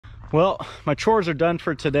Well, my chores are done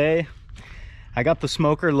for today. I got the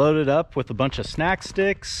smoker loaded up with a bunch of snack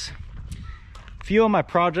sticks. A few of my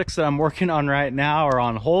projects that I'm working on right now are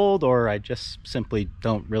on hold, or I just simply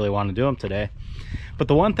don't really want to do them today. But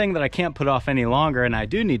the one thing that I can't put off any longer, and I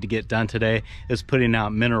do need to get done today, is putting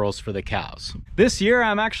out minerals for the cows. This year,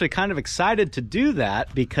 I'm actually kind of excited to do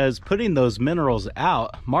that because putting those minerals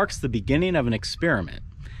out marks the beginning of an experiment.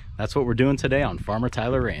 That's what we're doing today on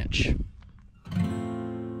Farmertylerranch.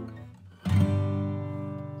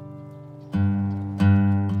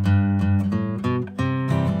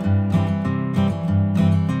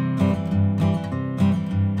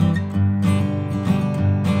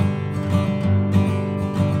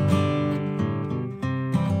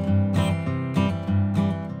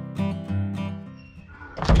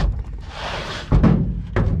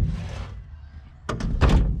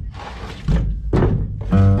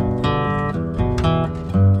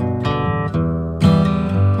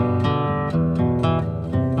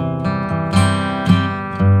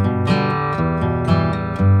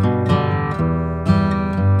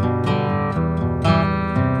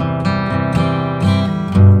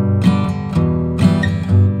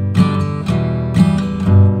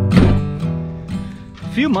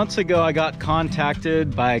 A few months ago, I got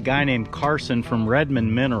contacted by a guy named Carson from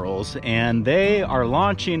Redmond Minerals, and they are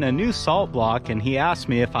launching a new salt block, and he asked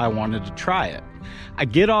me if I wanted to try it. I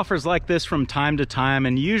get offers like this from time to time,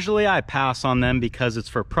 and usually I pass on them because it's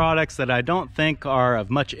for products that I don't think are of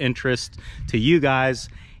much interest to you guys,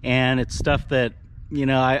 and it's stuff that, you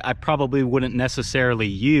know, I probably wouldn't necessarily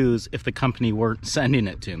use if the company weren't sending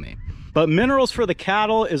it to me. But minerals for the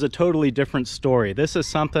cattle is a totally different story. This is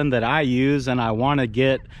something that I use, and I want to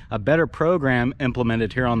get a better program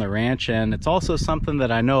implemented here on the ranch, and it's also something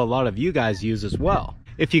that I know a lot of you guys use as well.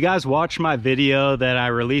 If you guys watched my video that I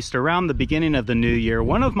released around the beginning of the new year,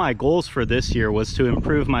 one of my goals for this year was to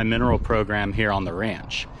improve my mineral program here on the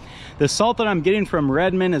ranch. The salt that I'm getting from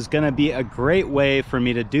Redmond is going to be a great way for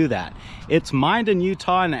me to do that. It's mined in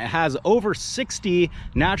Utah, and it has over 60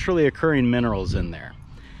 naturally occurring minerals in there.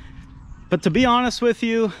 But to be honest with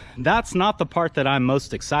you, that's not the part that I'm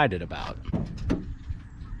most excited about.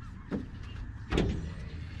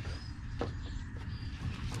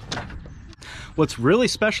 What's really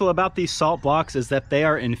special about these salt blocks is that they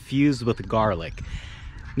are infused with garlic.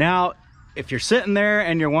 Now, if you're sitting there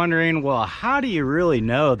and you're wondering, well, how do you really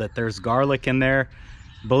know that there's garlic in there?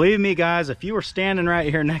 Believe me, guys, if you were standing right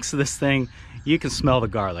here next to this thing, you can smell the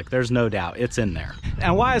garlic. There's no doubt it's in there.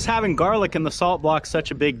 And why is having garlic in the salt block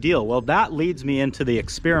such a big deal? Well, that leads me into the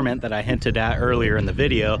experiment that I hinted at earlier in the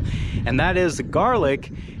video, and that is the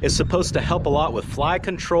garlic is supposed to help a lot with fly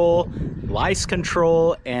control, lice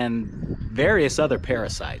control, and various other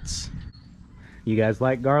parasites. You guys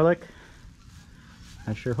like garlic?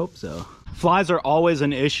 I sure hope so. Flies are always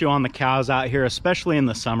an issue on the cows out here, especially in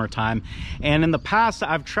the summertime. And in the past,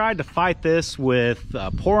 I've tried to fight this with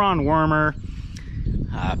pour-on wormer,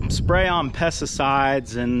 spray-on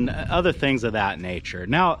pesticides, and other things of that nature.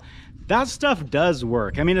 Now, that stuff does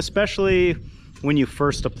work. I mean, especially when you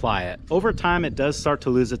first apply it. Over time, it does start to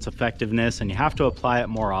lose its effectiveness, and you have to apply it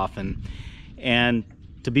more often. And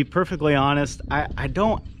to be perfectly honest, I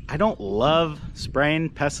don't love spraying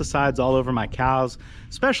pesticides all over my cows,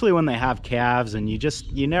 especially when they have calves, and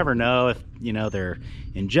you never know if, you know, they're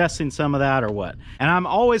ingesting some of that or what. And I'm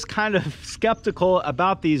always kind of skeptical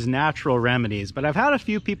about these natural remedies, but I've had a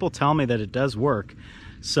few people tell me that it does work.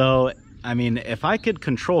 So, I mean, if I could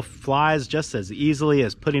control flies just as easily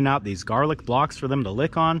as putting out these garlic blocks for them to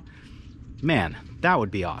lick on, man, that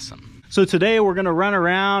would be awesome. So today we're gonna run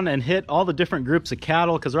around and hit all the different groups of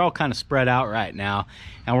cattle because they're all kind of spread out right now.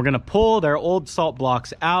 And we're gonna pull their old salt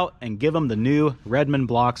blocks out and give them the new Redmond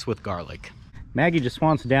blocks with garlic. Maggie just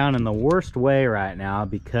wants down in the worst way right now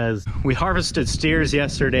because we harvested steers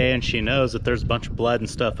yesterday and she knows that there's a bunch of blood and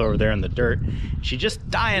stuff over there in the dirt. She's just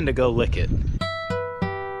dying to go lick it.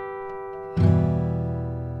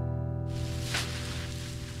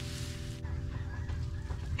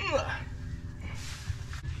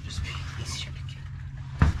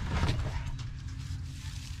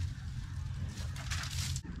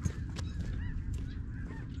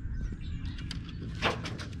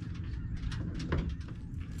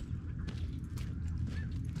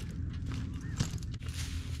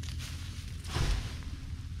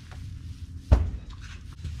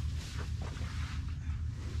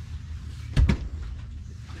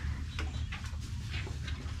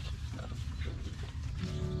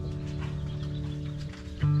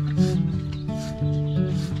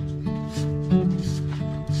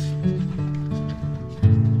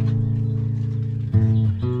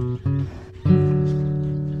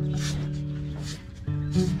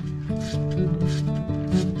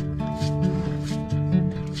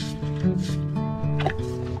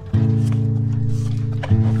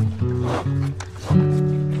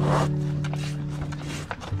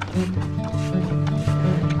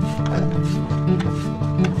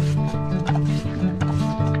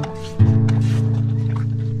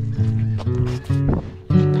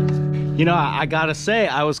 You know, I gotta say,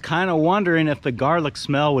 I was kind of wondering if the garlic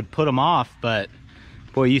smell would put them off, but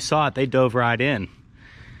boy, you saw it, they dove right in.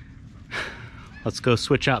 Let's go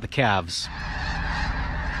switch out the calves.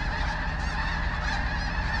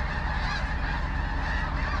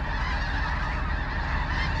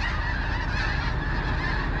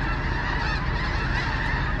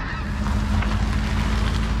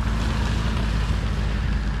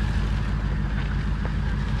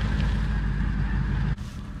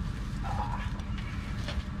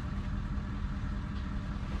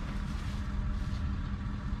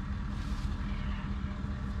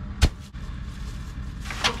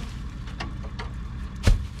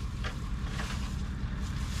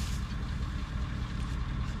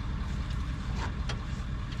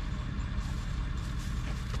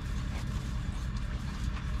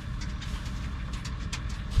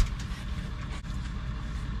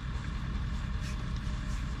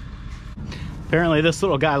 Apparently this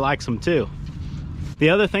little guy likes them too. The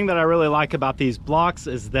other thing that I really like about these blocks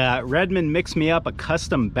is that Redmond mixed me up a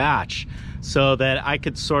custom batch so that I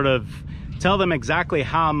could sort of tell them exactly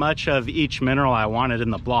how much of each mineral I wanted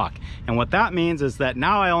in the block. And what that means is that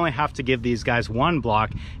now I only have to give these guys one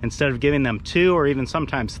block instead of giving them 2 or even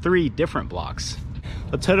sometimes 3 different blocks.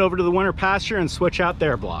 Let's head over to the winter pasture and switch out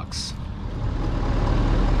their blocks.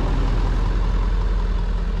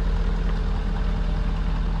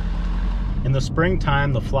 In the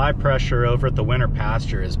springtime, the fly pressure over at the winter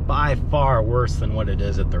pasture is by far worse than what it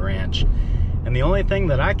is at the ranch. And the only thing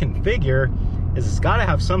that I can figure is it's got to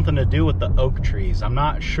have something to do with the oak trees. I'm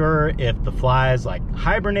not sure if the flies like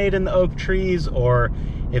hibernate in the oak trees or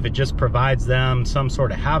if it just provides them some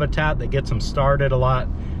sort of habitat that gets them started a lot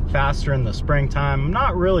faster in the springtime. I'm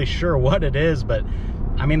not really sure what it is, but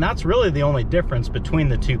I mean, that's really the only difference between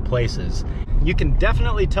the two places. You can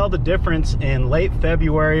definitely tell the difference in late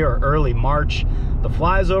February or early March. The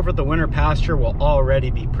flies over at the winter pasture will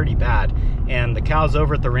already be pretty bad, and the cows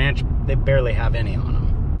over at the ranch, they barely have any on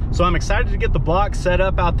them. So I'm excited to get the block set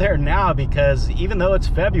up out there now, because even though it's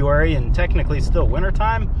February and technically still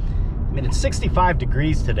wintertime, I mean, it's 65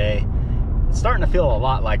 degrees today. It's starting to feel a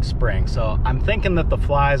lot like spring, so I'm thinking that the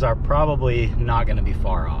flies are probably not going to be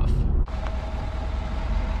far off.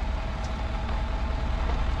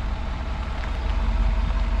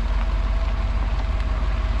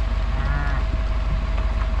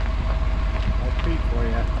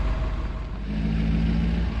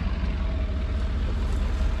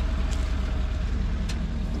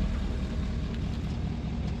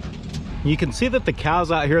 You can see that the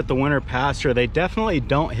cows out here at the winter pasture, they definitely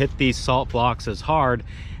don't hit these salt blocks as hard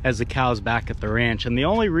as the cows back at the ranch. And the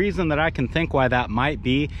only reason that I can think why that might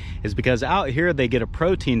be is because out here they get a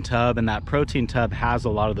protein tub, and that protein tub has a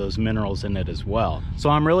lot of those minerals in it as well.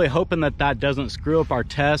 So I'm really hoping that that doesn't screw up our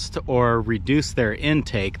test or reduce their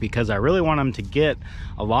intake, because I really want them to get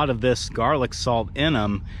a lot of this garlic salt in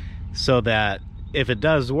them so that if it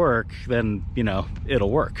does work, then, you know,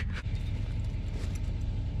 it'll work.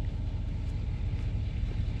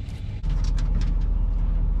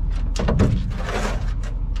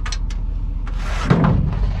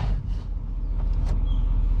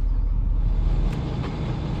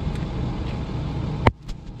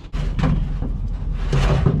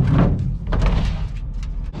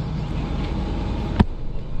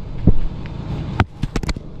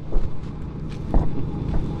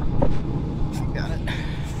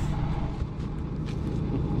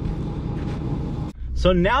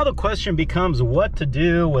 So now the question becomes what to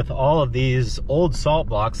do with all of these old salt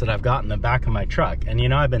blocks that I've got in the back of my truck. And you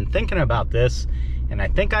know, I've been thinking about this, and I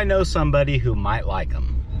think I know somebody who might like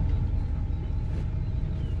them.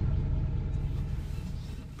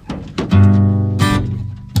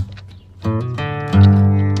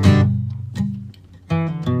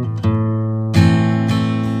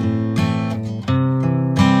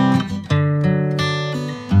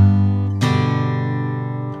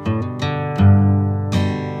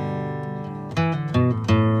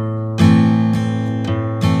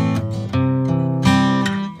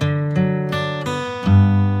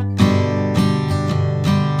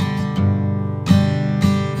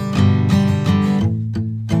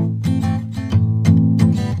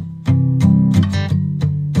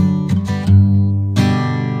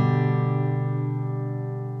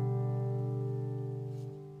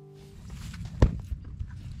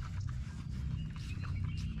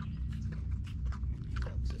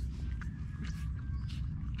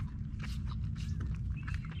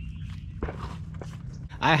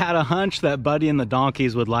 I had a hunch that Buddy and the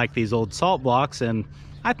donkeys would like these old salt blocks, and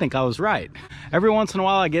I think I was right. Every once in a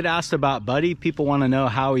while I get asked about Buddy. People want to know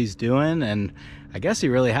how he's doing, and I guess he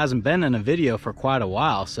really hasn't been in a video for quite a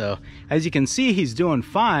while. So as you can see, he's doing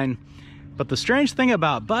fine. But the strange thing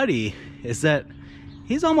about Buddy is that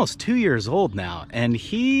he's almost 2 years old now, and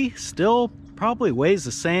he still probably weighs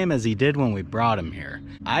the same as he did when we brought him here.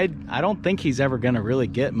 I don't think he's ever gonna really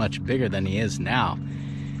get much bigger than he is now.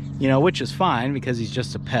 You know, which is fine because he's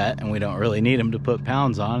just a pet and we don't really need him to put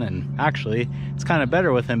pounds on, and actually it's kind of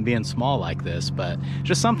better with him being small like this, but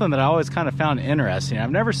just something that I always kind of found interesting.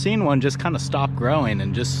 I've never seen one just kind of stop growing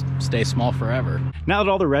and just stay small forever. Now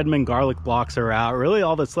that all the Redmond garlic blocks are out, really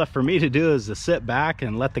all that's left for me to do is to sit back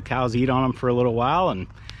and let the cows eat on them for a little while and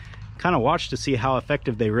kind of watch to see how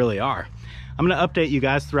effective they really are. I'm going to update you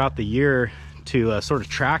guys throughout the year to sort of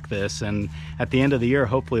track this, and at the end of the year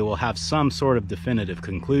hopefully we'll have some sort of definitive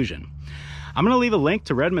conclusion. I'm going to leave a link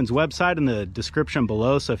to Redmond's website in the description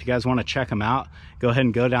below, so if you guys want to check them out, go ahead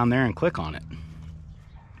and go down there and click on it.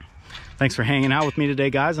 Thanks for hanging out with me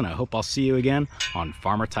today, guys, and I hope I'll see you again on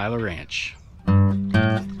Farmer Tyler Ranch.